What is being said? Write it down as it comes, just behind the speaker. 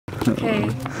Okay.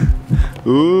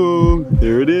 Ooh,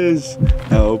 there it is.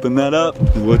 Now open that up.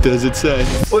 What does it say?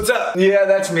 What's up? Yeah,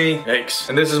 that's me. Yikes.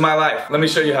 And this is my life. Let me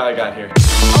show you how I got here.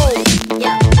 Oh,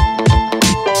 yeah.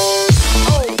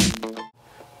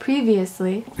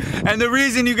 Previously. And the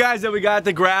reason, you guys, that we got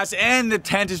the grass and the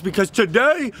tent is because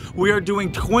today we are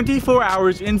doing 24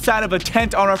 hours inside of a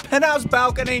tent on our penthouse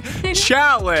balcony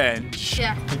challenge.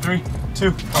 Yeah. 3,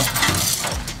 2, 1.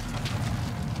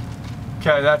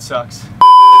 Okay, that sucks.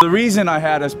 The reason I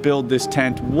had us build this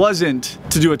tent wasn't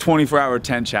to do a 24-hour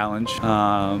tent challenge.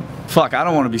 Fuck, I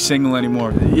don't want to be single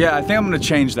anymore. Yeah, I think I'm gonna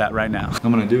change that right now.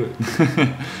 I'm gonna do it.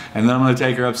 And then I'm gonna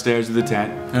take her upstairs to the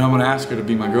tent and I'm gonna ask her to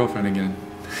be my girlfriend again.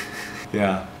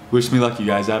 Yeah, wish me luck, you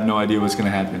guys. I have no idea what's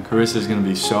gonna happen. Carissa's gonna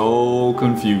be so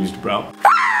confused, bro.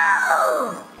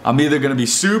 I'm either gonna be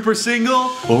super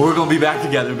single or we're gonna be back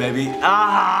together, baby.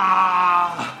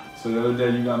 Ah! So the other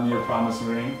day you got me a promise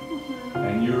ring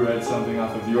and you read something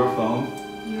off of your phone.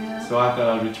 Yeah. So I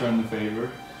thought I'd return the favor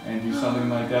and do something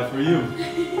like that for you.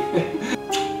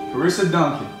 Karissa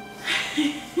Duncan.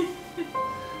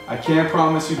 I can't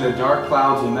promise you that dark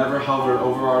clouds will never hover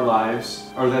over our lives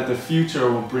or that the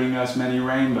future will bring us many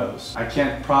rainbows. I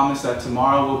can't promise that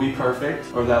tomorrow will be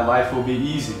perfect or that life will be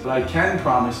easy. But I can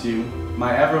promise you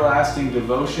my everlasting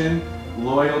devotion,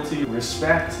 loyalty,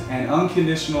 respect, and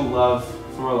unconditional love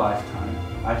for a lifetime.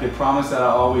 I can promise that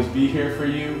I'll always be here for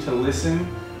you, to listen,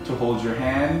 to hold your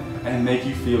hand, and make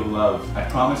you feel loved. I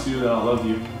promise you that I'll love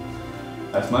you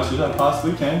as much as I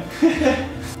possibly can.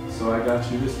 So I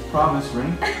got you this promise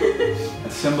ring that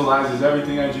symbolizes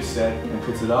everything I just said and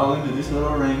puts it all into this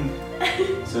little ring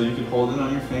so you can hold it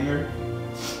on your finger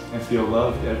and feel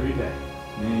loved every day.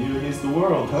 Me and you against the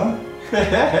world, huh?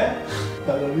 I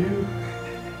love you.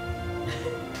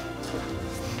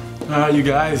 Alright, you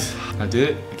guys, I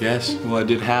did it, I guess. Well, I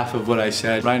did half of what I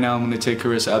said. Right now I'm gonna take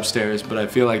Karissa upstairs, but I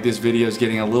feel like this video is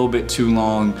getting a little bit too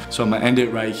long, so I'm gonna end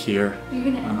it right here. You're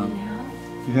gonna end it now?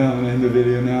 Yeah, I'm gonna end the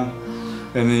video now.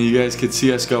 And then you guys could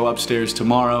see us go upstairs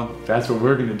tomorrow. That's what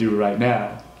we're gonna do right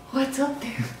now. What's up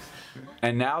there?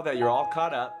 And now that you're all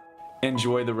caught up,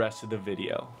 enjoy the rest of the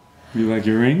video. You like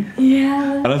your ring?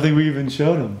 Yeah. I don't think we even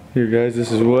showed them. Here guys, this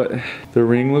is what the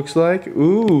ring looks like.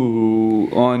 Ooh,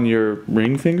 on your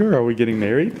ring finger? Are we getting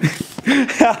married?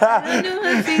 I don't know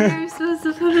what finger I'm supposed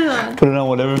to put it on. Put it on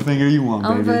whatever finger you want,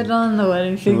 I'll baby. put it on the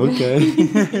wedding finger. Okay.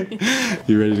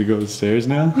 You ready to go upstairs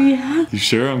now? Yeah. You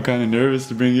sure? I'm kind of nervous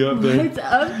to bring you up there. What's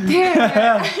up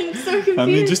there? I'm so confused. I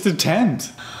mean, just a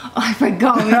tent. Oh, I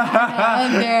forgot we got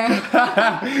up there.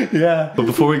 Yeah. But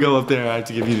before we go up there, I have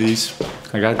to give you these.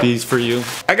 I got these for you.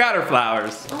 I got her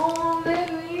flowers. Oh,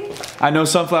 baby. I know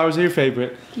sunflowers are your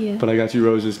favorite. Yeah. But I got you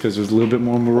roses because it was a little bit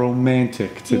more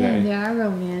romantic today. Yeah, they are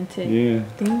romantic. Yeah.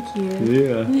 Thank you.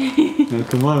 Yeah. Now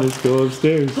come on, let's go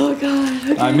upstairs. Oh, God.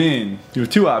 Okay. I mean, you have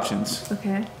two options.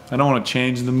 Okay. I don't want to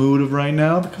change the mood of right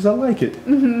now because I like it.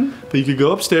 Mm-hmm. But you could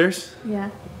go upstairs. Yeah.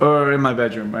 Or in my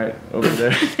bedroom, right over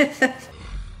there.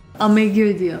 I'll make you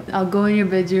a deal. I'll go in your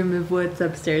bedroom if what's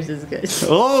upstairs is good.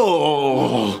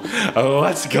 Oh,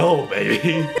 let's go,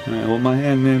 baby. All right, hold my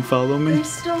hand, man. Follow me. There's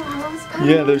still rose petals.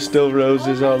 Yeah, there's still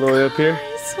roses all the way up here.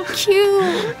 So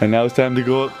cute. And now it's time to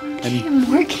go up. Okay,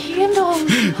 more candles.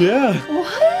 Yeah.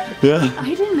 What? Yeah.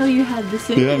 I didn't know you had this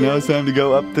in Yeah, here. now it's time to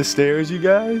go up the stairs, you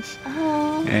guys.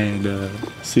 Oh. And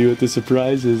see what the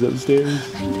surprise is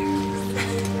upstairs. I'm nervous.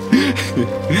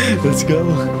 Let's go.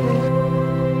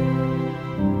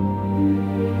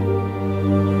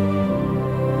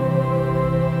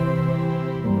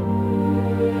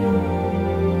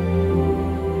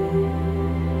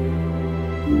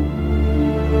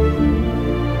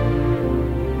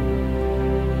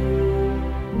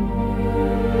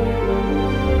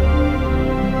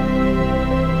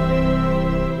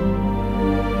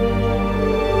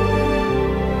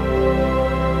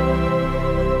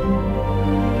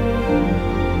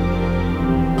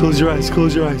 Close your eyes,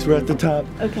 close your eyes. We're at the top.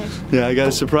 Okay. Yeah, I got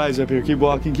a surprise up here. Keep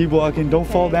walking, keep walking. Don't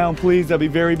fall down, please. That'd be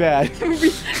very bad.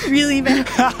 Really bad.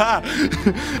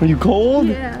 Are you cold?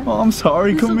 Yeah. Oh, I'm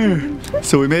sorry. Come here.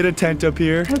 So we made a tent up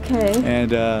here. Okay.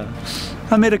 And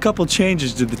I made a couple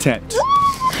changes to the tent.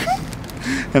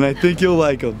 And I think you'll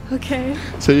like them. Okay.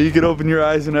 So you can open your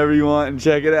eyes whenever you want and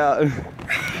check it out.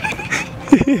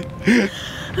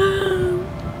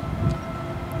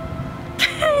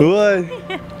 What?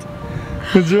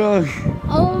 What's wrong?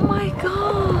 Oh my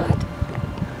god.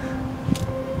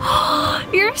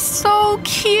 You're so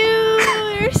cute.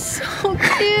 You're so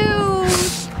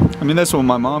cute. I mean, that's what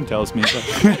my mom tells me.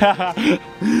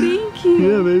 Thank you.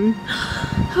 Yeah, baby.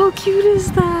 How cute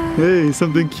is that? Hey,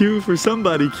 something cute for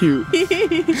somebody cute.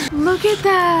 Look at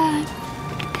that.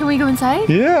 Can we go inside?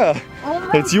 Yeah. Oh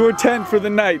my It's your tent for the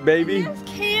night, baby. There's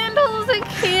candles and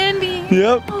candy.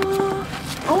 Yep.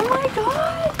 Oh my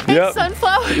god. And Yep.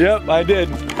 sunflowers. Yep, I did.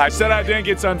 I said I didn't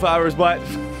get sunflowers, but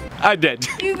I did.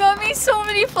 You got me so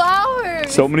many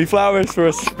flowers. So many flowers for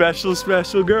a special,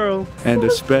 special girl. And a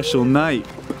special night.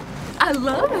 I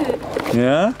love it.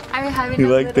 Yeah? I'm having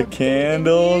You a like the little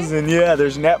candles? baby. And yeah,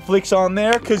 there's Netflix on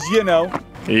there, cause you know.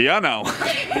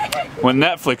 When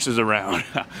Netflix is around.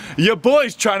 Your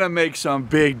boy's trying to make some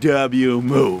big W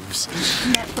moves.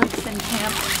 Netflix and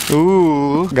camp.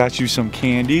 Ooh, got you some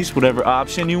candies, whatever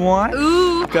option you want.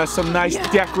 Ooh. Got some nice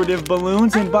decorative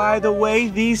balloons, and by the way,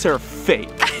 these are fake.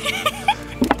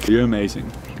 You're amazing,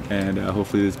 and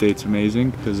hopefully this date's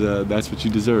amazing, because that's what you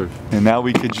deserve. And now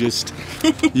we could just,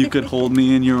 you could hold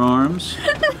me in your arms,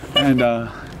 and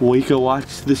we could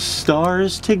watch the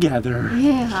stars together.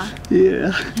 Yeah.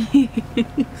 Yeah.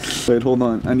 Wait, hold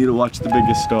on. I need to watch the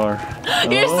biggest star.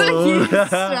 You're so cute, star.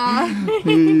 I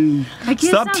can't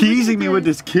Stop teasing me with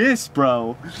this kiss,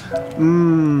 bro.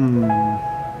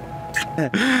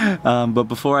 But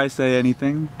before I say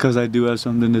anything, because I do have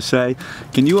something to say,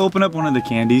 can you open up one of the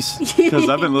candies? Because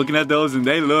I've been looking at those and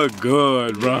they look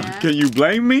good, bro. Yeah. Can you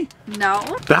blame me? No.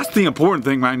 That's the important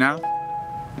thing right now.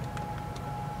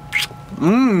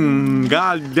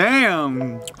 God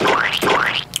damn.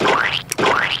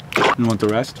 You want the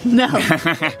rest? No.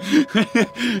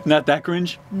 Not that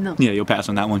cringe? No. Yeah, you'll pass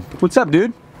on that one. What's up,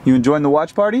 dude? You enjoying the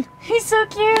watch party? He's so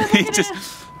cute. Look He at just, him.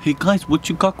 hey guys, what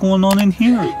you got going on in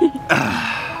here?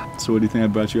 So what do you think I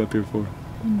brought you up here for?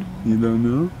 You don't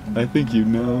know? I think you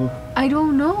know. I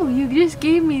don't know. You just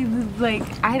gave me the, like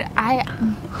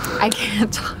I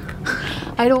can't talk.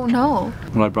 I don't know.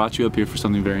 Well, I brought you up here for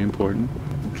something very important.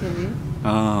 Okay.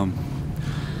 I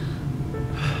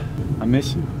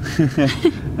miss you.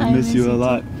 I miss you a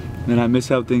lot. And I miss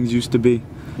how things used to be.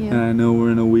 Yeah. And I know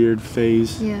we're in a weird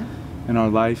phase Yeah. in our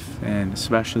life, and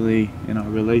especially in our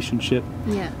relationship.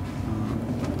 Yeah.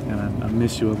 And I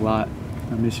miss you a lot.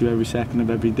 I miss you every second of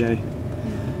every day.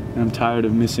 And I'm tired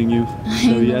of missing you.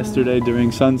 So yesterday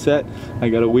during sunset, I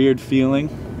got a weird feeling,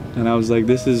 and I was like,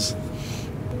 this is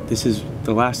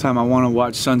the last time I want to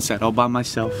watch sunset all by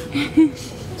myself.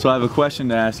 So I have a question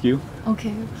to ask you.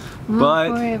 Okay.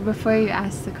 But Before you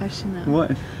ask the question though,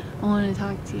 what? I want to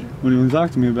talk to you. What do you want to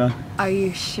talk to me about? Are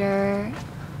you sure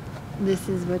this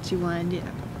is what you want to do?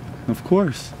 Of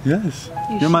course, yes.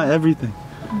 You You're my sure? everything.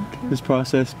 Okay. This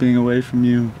process, being away from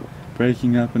you,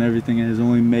 breaking up and everything, has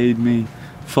only made me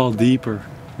fall deeper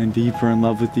and deeper in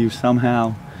love with you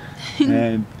somehow.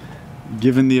 And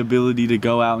given the ability to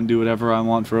go out and do whatever I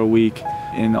want for a week,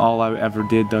 and all I ever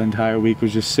did the entire week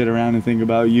was just sit around and think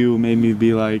about you, made me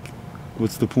be like,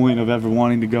 what's the point of ever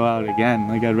wanting to go out again?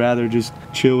 Like, I'd rather just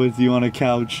chill with you on a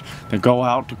couch than go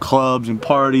out to clubs and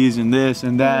parties and this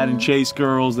and that and chase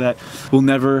girls that will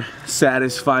never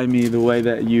satisfy me the way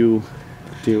that you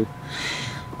do.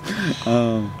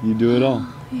 You do it all.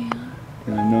 Yeah.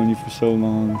 And I've known you for so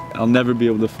long. I'll never be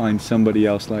able to find somebody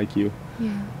else like you.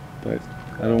 Yeah. But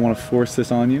I don't want to force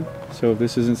this on you. So if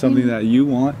this isn't something that you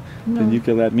want, then No. you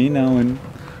could let me know, and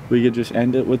we could just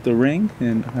end it with the ring,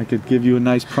 and I could give you a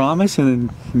nice promise, and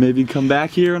then maybe come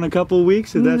back here in a couple of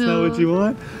weeks if that's not what you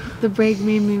want. The break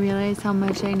made me realize how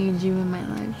much I need you in my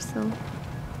life. So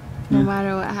no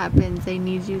matter what happens, I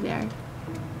need you there.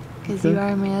 Because you Okay.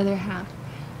 are my other half.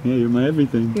 Yeah, you're my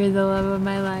everything. You're the love of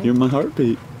my life. You're my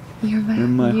heartbeat. You're my,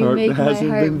 And my you heart make hasn't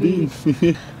my heart been beat.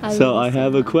 beat. So love I you so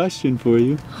have a much. question for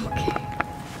you. Okay.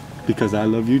 Because I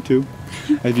love you too.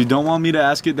 If you don't want me to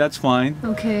ask it, that's fine.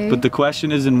 Okay. But the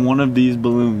question is in one of these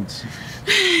balloons.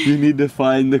 You need to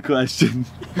find the question.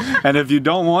 And if you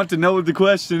don't want to know what the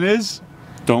question is,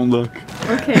 don't look.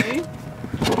 Okay.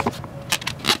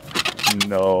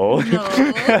 No. No.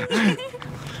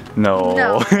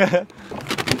 No.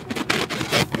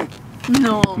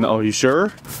 No. No, you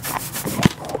sure?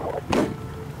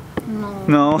 No.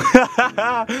 No.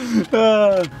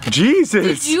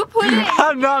 Jesus. Did you put it?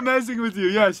 I'm not messing with you.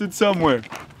 Yes, it's somewhere.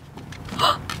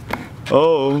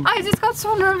 Oh. I just got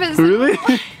so nervous. Really?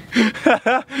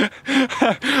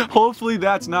 Hopefully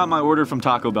that's not my order from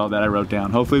Taco Bell that I wrote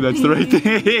down. Hopefully that's the right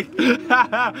thing.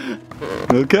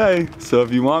 Okay, so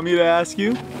if you want me to ask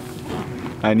you,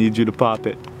 I need you to pop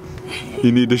it.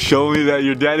 You need to show me that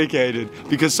you're dedicated.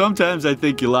 Because sometimes I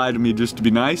think you lie to me just to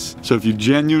be nice. So if you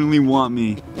genuinely want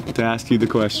me to ask you the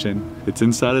question, it's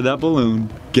inside of that balloon.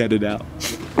 Get it out.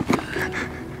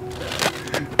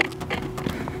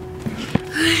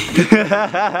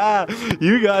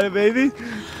 You got it, baby.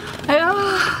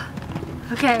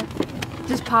 Okay.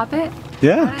 Just pop it?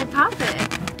 Yeah. How do I pop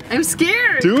it? I'm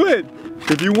scared. Do it.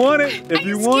 If you want it,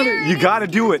 you gotta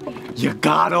do it. You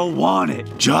gotta want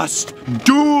it. Just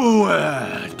do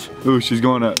it. Ooh, she's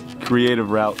going a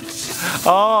creative route.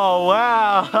 Oh,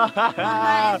 wow.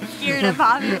 I'm scared of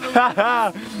Bobby.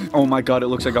 Oh my God, it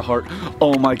looks like a heart.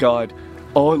 Oh my God.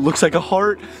 Oh, it looks like a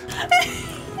heart.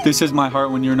 This is my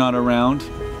heart when you're not around.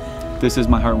 This is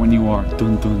my heart when you are.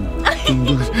 Dun, dun, dun,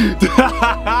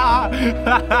 dun.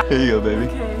 Here you go, baby.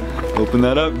 Okay. Open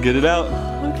that up, get it out.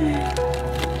 Okay.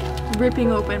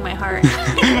 Ripping open my heart.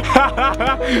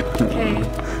 Okay.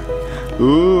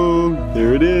 Ooh,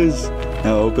 there it is.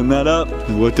 Now open that up.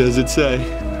 What does it say?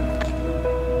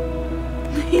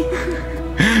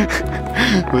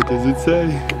 What does it say?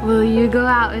 Will you go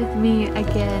out with me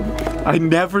again? I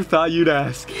never thought you'd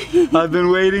ask. I've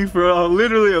been waiting for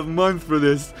literally a month for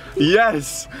this.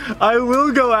 Yes, I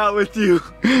will go out with you.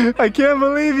 I can't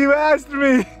believe you asked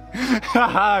me.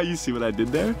 You see what I did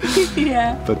there?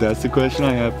 Yeah. But that's the question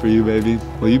I have for you, baby.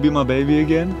 Will you be my baby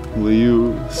again? Will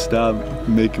you stop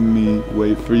making me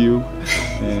wait for you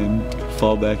and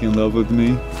fall back in love with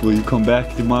me? Will you come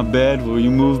back to my bed? Will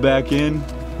you move back in?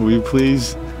 Will you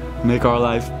please make our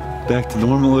life back to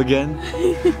normal again?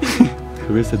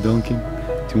 Karissa Duncan,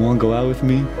 do you want to go out with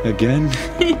me again?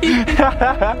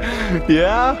 Yeah?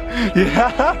 Yeah?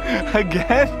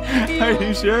 Again? Yeah. Are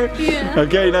you sure? Yeah.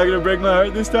 Okay, you're not gonna break my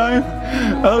heart this time?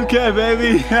 Okay,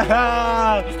 baby.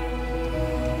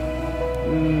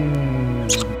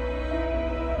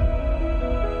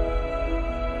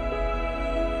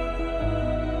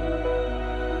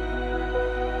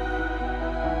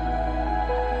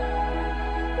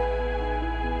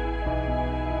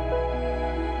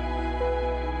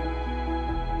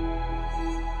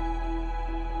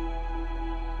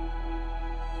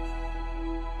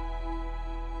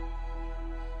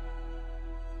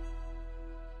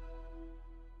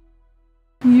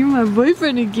 You're my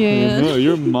boyfriend again. No,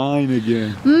 you're mine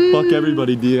again. Fuck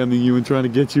everybody DMing you and trying to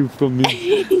get you from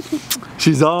me.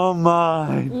 She's all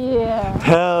mine. Yeah.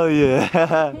 Hell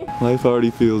yeah. Life already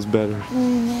feels better.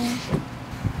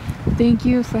 Thank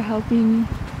you for helping me.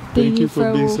 Thank you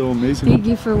for being so amazing. Thank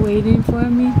you for waiting for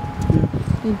me.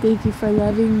 And thank you for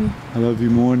loving me. I love you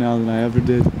more now than I ever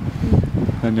did.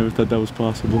 I never thought that was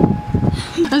possible.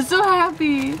 I'm so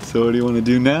happy. So what do you want to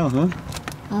do now, huh?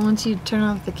 I want you to turn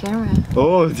off the camera.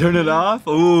 Oh, turn it off?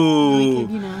 Ooh. We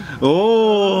could, you know.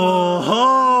 Oh.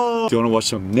 Do you want to watch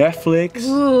some Netflix?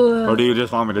 Ooh. Or do you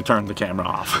just want me to turn the camera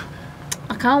off?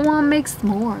 I kind of want to make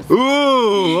s'mores.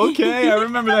 Ooh, okay. I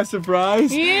remember that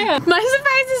surprise. Yeah. My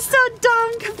surprise is so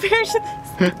dumb compared to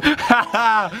this.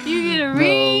 You get a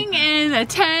ring and a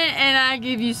tent and I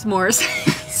give you s'mores.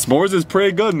 S'mores is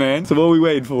pretty good, man. So what are we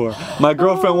waiting for? My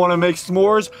girlfriend want to make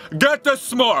s'mores? Get the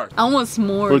s'more! I want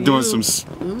s'mores. We're doing some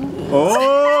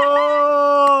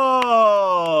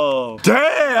Oh!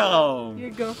 Damn! Your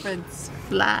girlfriend's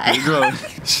fly.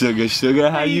 Sugar,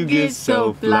 sugar, how you get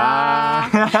so fly?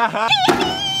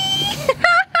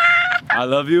 I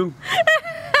love you.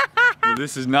 Well,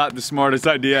 this is not the smartest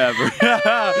idea ever.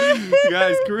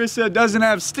 Guys, Karissa doesn't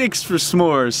have sticks for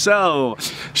s'mores, so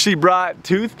she brought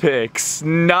toothpicks.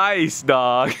 Nice,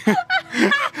 dog.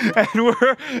 And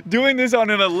we're doing this on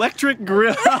an electric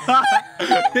grill.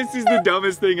 This is the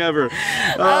dumbest thing ever.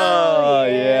 Oh,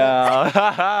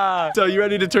 yeah. So you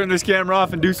ready to turn this camera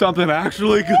off and do something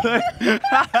actually good?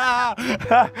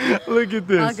 Look at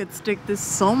this. I could stick this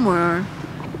somewhere.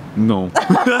 No.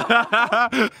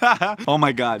 Oh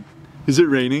my God. Is it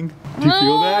raining? Do you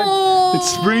feel that?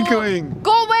 It's sprinkling.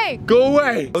 Go away. Go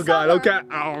away. Oh God, okay.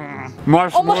 My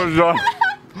s'mores are.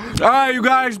 All right, you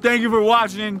guys, thank you for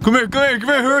watching. Come here,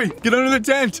 hurry. Get under the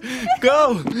tent.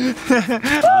 Go.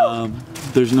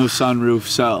 There's no sunroof,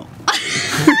 so.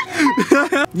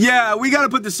 Yeah, we gotta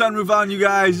put the sunroof on, you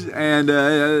guys, and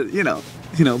you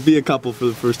know, be a couple for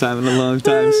the first time in a long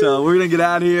time. So we're gonna get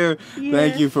out of here. Yeah.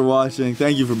 Thank you for watching.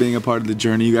 Thank you for being a part of the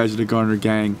journey. You guys are the Garner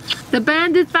gang. The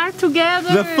band is back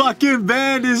together. The fucking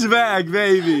band is back,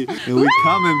 baby. And we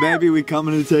coming, baby. We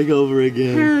coming to take over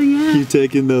again. Hell yeah. Keep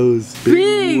taking those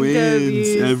big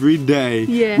wins every day.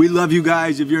 Yeah. We love you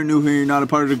guys. If you're new here, you're not a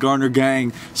part of the Garner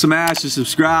gang, smash the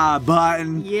subscribe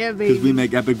button. Yeah, baby. Because we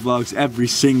make epic vlogs every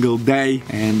single day.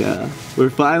 And we're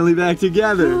finally back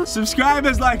together. Subscribe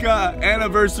is like a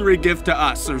anniversary gift to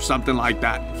us or something like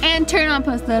that. And turn on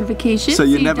post notifications so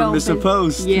you never miss a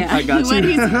post. Yeah. I got you.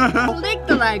 Click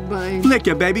the like button. Flick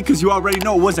it, baby, because you already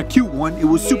know it was a cute one. It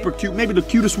was super cute. Maybe the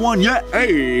cutest one yet.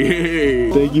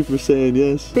 Hey. Thank you for saying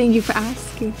yes. Thank you for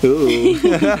asking. Ooh.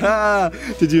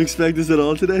 Did you expect this at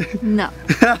all today? No.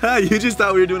 You just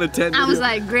thought we were doing a tent video? I was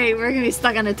like, great, we're going to be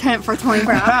stuck in a tent for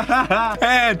 24 hours.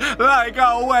 And like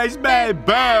always, baby.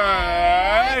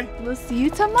 We'll see you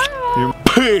tomorrow.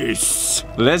 Peace.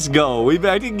 Let's go. We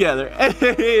back together.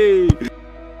 Hey.